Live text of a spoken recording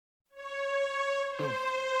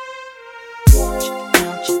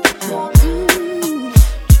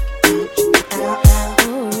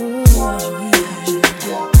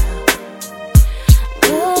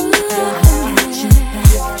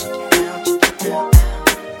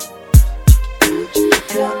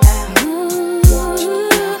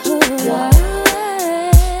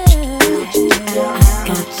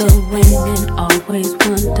Always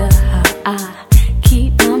wonder how I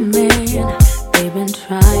keep my man. They've been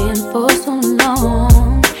trying for so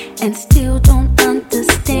long and still don't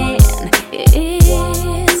understand.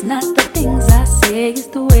 It's not the things I say, it's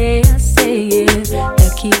the way I say it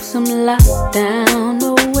that keeps them locked